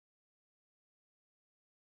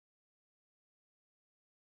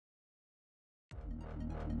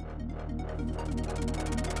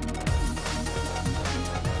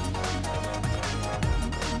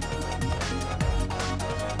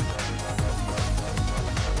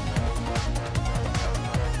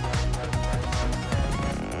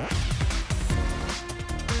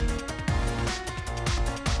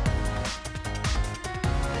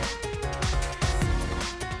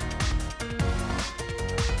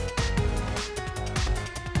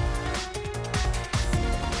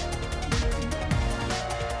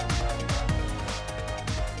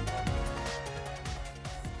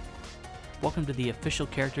Welcome to the official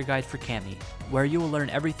character guide for Cammy, where you will learn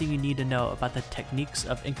everything you need to know about the techniques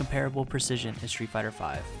of incomparable precision in Street Fighter V.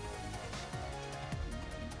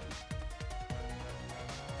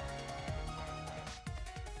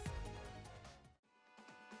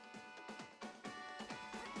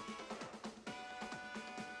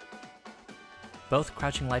 Both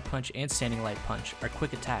Crouching Light Punch and Standing Light Punch are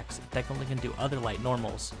quick attacks that can link into other light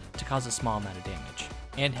normals to cause a small amount of damage,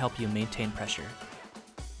 and help you maintain pressure.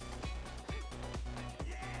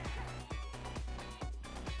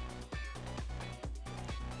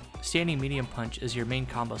 Standing Medium Punch is your main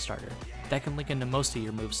combo starter that can link into most of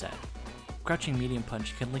your moveset. Crouching Medium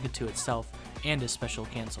Punch can link into itself and is special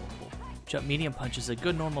cancelable. Jump Medium Punch is a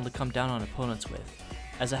good normal to come down on opponents with,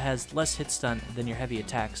 as it has less hit stun than your heavy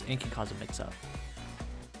attacks and can cause a mix-up.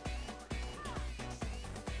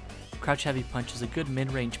 Crouch Heavy Punch is a good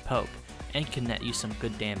mid-range poke and can net you some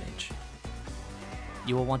good damage.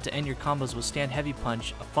 You will want to end your combos with Stand Heavy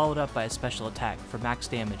Punch followed up by a special attack for max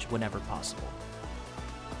damage whenever possible.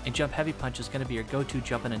 And Jump Heavy Punch is going to be your go-to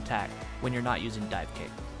jump and attack when you're not using Dive Kick.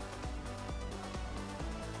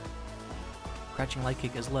 Crouching Light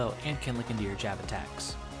Kick is low and can link into your jab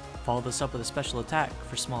attacks. Follow this up with a special attack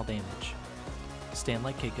for small damage. Stand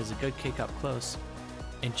Light Kick is a good kick up close,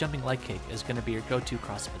 and Jumping Light Kick is going to be your go-to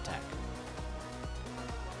cross-up attack.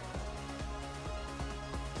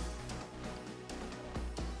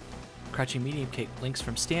 Crouching Medium Kick links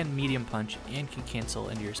from Stand Medium Punch and can cancel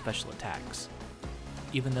into your special attacks.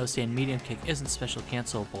 Even though Stand Medium Kick isn't special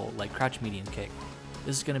cancelable like Crouch Medium Kick,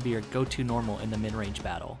 this is going to be your go-to normal in the mid-range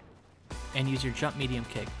battle. And use your Jump Medium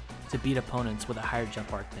Kick to beat opponents with a higher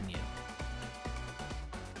jump arc than you.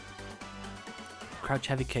 Crouch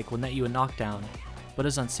Heavy Kick will net you a knockdown, but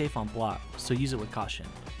is unsafe on block, so use it with caution.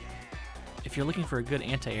 If you're looking for a good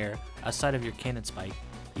anti-air outside of your cannon spike,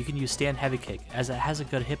 you can use Stand Heavy Kick as it has a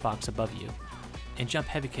good hitbox above you, and Jump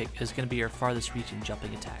Heavy Kick is going to be your farthest reaching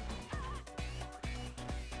jumping attack.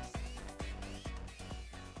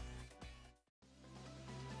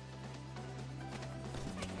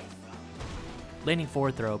 Landing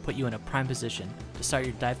forward throw will put you in a prime position to start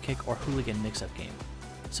your dive kick or hooligan mix-up game,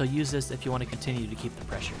 so use this if you want to continue to keep the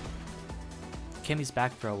pressure. Cammy's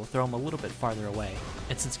back throw will throw him a little bit farther away,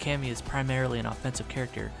 and since Cammy is primarily an offensive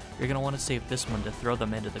character, you're going to want to save this one to throw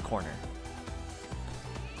them into the corner.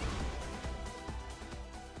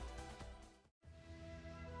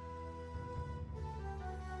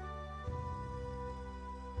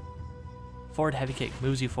 Forward Heavy Kick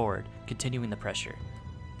moves you forward, continuing the pressure.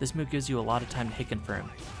 This move gives you a lot of time to hit confirm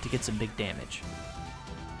to get some big damage.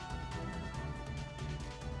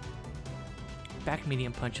 Back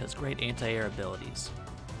Medium Punch has great anti-air abilities,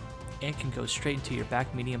 and can go straight into your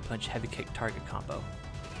Back Medium Punch Heavy Kick target combo.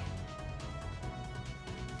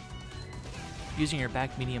 Using your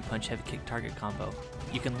Back Medium Punch Heavy Kick target combo,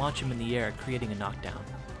 you can launch him in the air, creating a knockdown.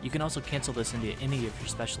 You can also cancel this into any of your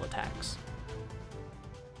special attacks.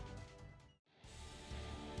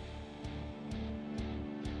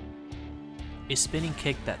 A spinning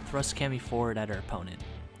kick that thrusts Cammy forward at her opponent.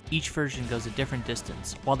 Each version goes a different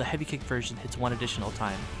distance, while the Heavy Kick version hits one additional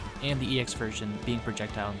time, and the EX version being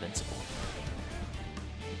projectile invincible.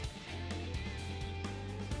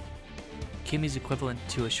 Cammy's equivalent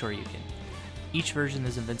to a Shoryuken. Each version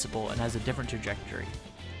is invincible and has a different trajectory.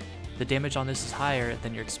 The damage on this is higher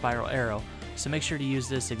than your Spiral Arrow, so make sure to use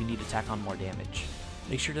this if you need to tack on more damage.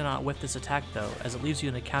 Make sure to not whiff this attack though, as it leaves you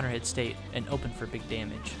in a counter hit state and open for big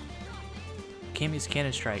damage. Cammy's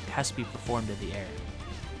Cannon Strike has to be performed in the air,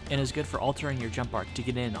 and is good for altering your jump arc to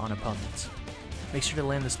get in on opponents. Make sure to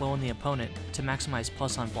land this low on the opponent to maximize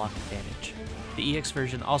plus on block advantage. The EX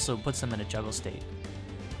version also puts them in a juggle state.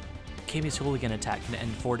 Cammy's Hooligan attack can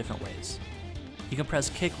end 4 different ways. You can press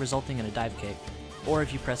kick resulting in a dive kick, or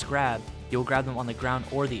if you press grab, you'll grab them on the ground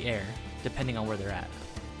or the air, depending on where they're at.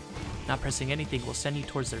 Not pressing anything will send you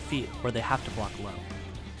towards their feet where they have to block low.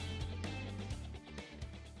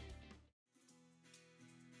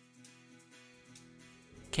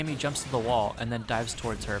 Cammy jumps to the wall and then dives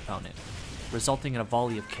towards her opponent. resulting in a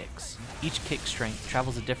volley of kicks. Each kick strength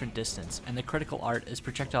travels a different distance, and the critical art is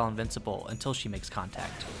projectile invincible until she makes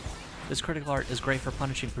contact. This critical art is great for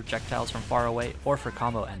punishing projectiles from far away or for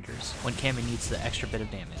combo enders, when Cammy needs the extra bit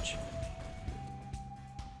of damage.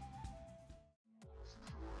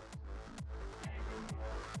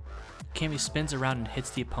 Cammy spins around and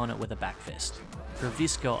hits the opponent with a back fist. Her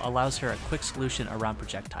V-skill allows her a quick solution around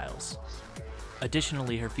projectiles.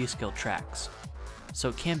 Additionally, her V-skill tracks, so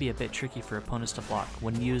it can be a bit tricky for opponents to block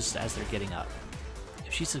when used as they're getting up.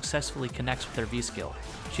 If she successfully connects with her V-skill,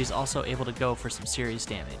 she's also able to go for some serious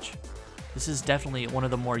damage. This is definitely one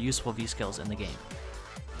of the more useful V-skills in the game.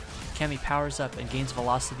 Cammy powers up and gains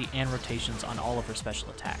velocity and rotations on all of her special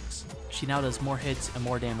attacks. She now does more hits and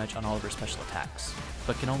more damage on all of her special attacks,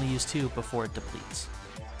 but can only use 2 before it depletes.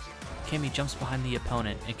 Cammy jumps behind the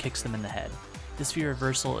opponent and kicks them in the head. This V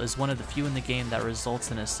reversal is one of the few in the game that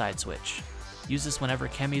results in a side switch. Use this whenever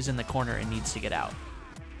Cammy is in the corner and needs to get out.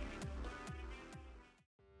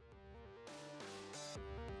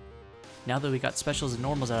 Now that we got specials and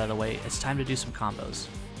normals out of the way, it's time to do some combos.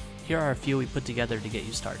 Here are a few we put together to get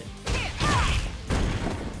you started.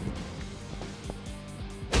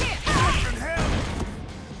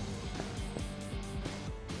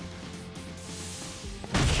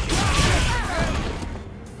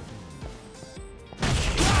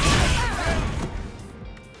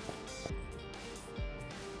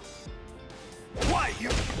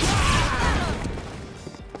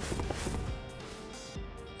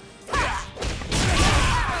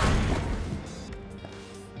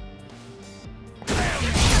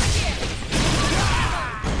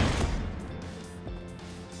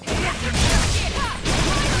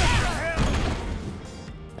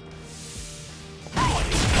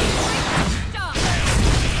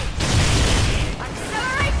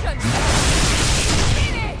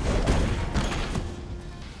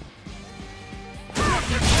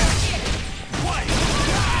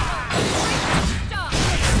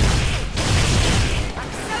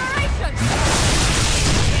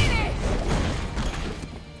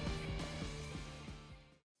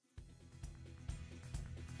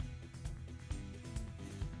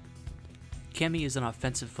 Cammy is an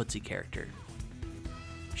offensive footsie character.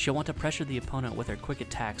 She'll want to pressure the opponent with her quick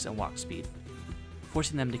attacks and walk speed,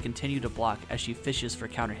 forcing them to continue to block as she fishes for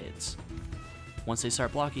counter hits. Once they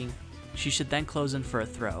start blocking, she should then close in for a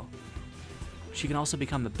throw. She can also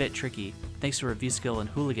become a bit tricky thanks to her V-skill and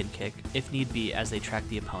hooligan kick if need be as they track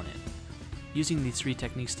the opponent. Using these 3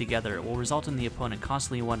 techniques together will result in the opponent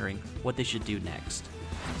constantly wondering what they should do next.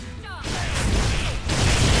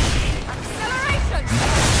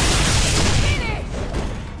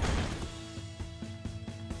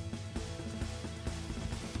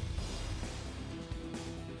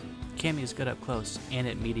 Cammy is good up close and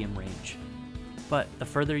at medium range, but the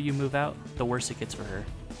further you move out, the worse it gets for her,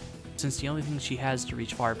 since the only thing she has to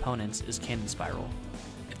reach far opponents is cannon spiral.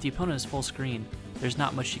 If the opponent is full screen, there's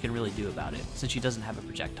not much she can really do about it, since she doesn't have a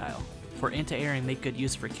projectile. For anti-airing, make good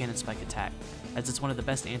use of her cannon spike attack, as it's one of the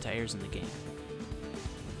best anti-airs in the game.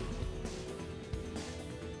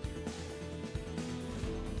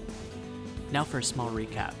 Now for a small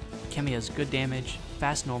recap. Cammy has good damage,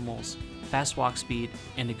 fast normals, fast walk speed,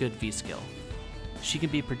 and a good V-skill. She can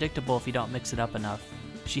be predictable if you don't mix it up enough.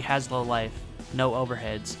 She has low life, no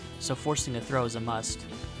overheads, so forcing a throw is a must,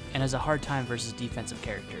 and has a hard time versus defensive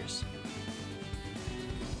characters.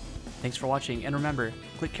 Thanks for watching, and remember,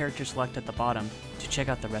 click character select at the bottom to check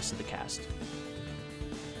out the rest of the cast.